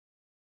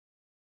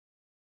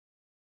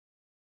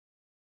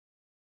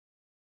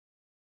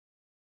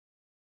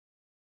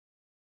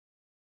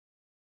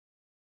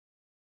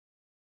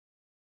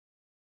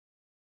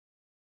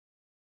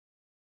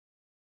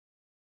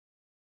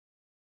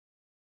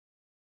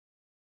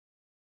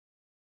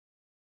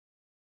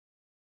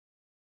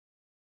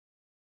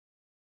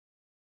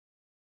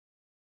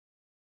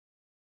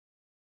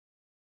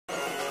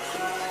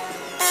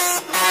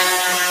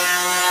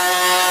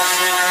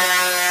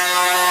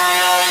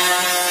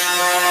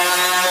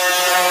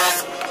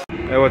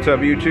Hey, what's up,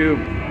 YouTube?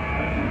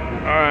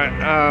 Alright,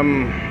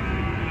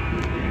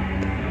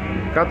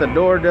 got the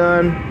door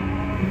done.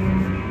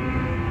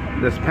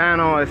 This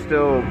panel is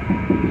still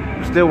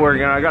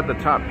working on. I got the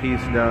top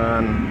piece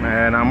done,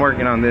 and I'm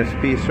working on this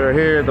piece right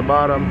here at the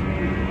bottom.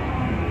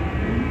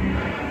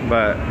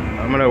 But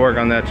I'm gonna work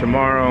on that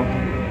tomorrow.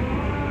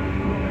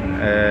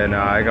 And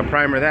I got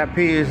primer that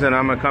piece, and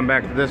I'm gonna come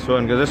back to this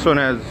one because this one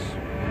has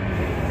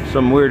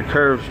some weird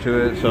curves to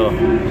it, so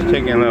it's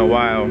taking a little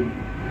while.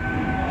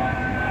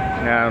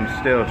 Yeah, I'm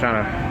still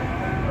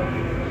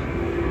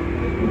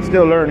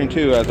still learning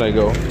too as I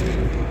go.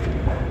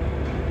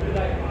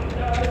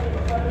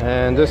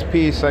 And this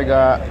piece I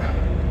got,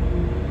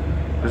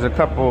 there's a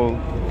couple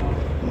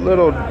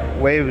little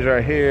waves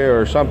right here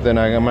or something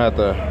I'm gonna have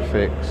to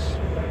fix.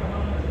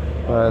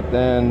 But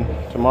then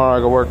tomorrow I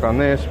go work on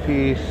this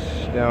piece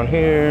down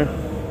here.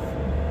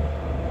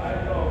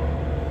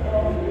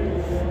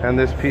 And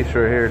this piece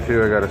right here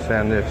too, I gotta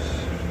sand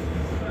this.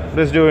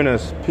 Just doing a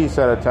piece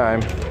at a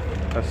time,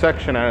 a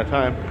section at a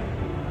time.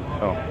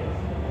 So,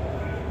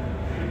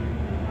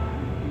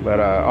 but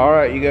all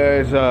right, you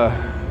guys.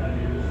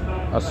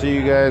 I'll see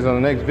you guys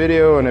on the next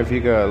video, and if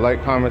you could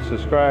like, comment,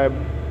 subscribe.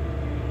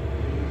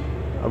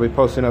 I'll be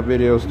posting up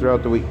videos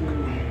throughout the week.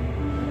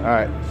 All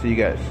right, see you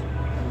guys.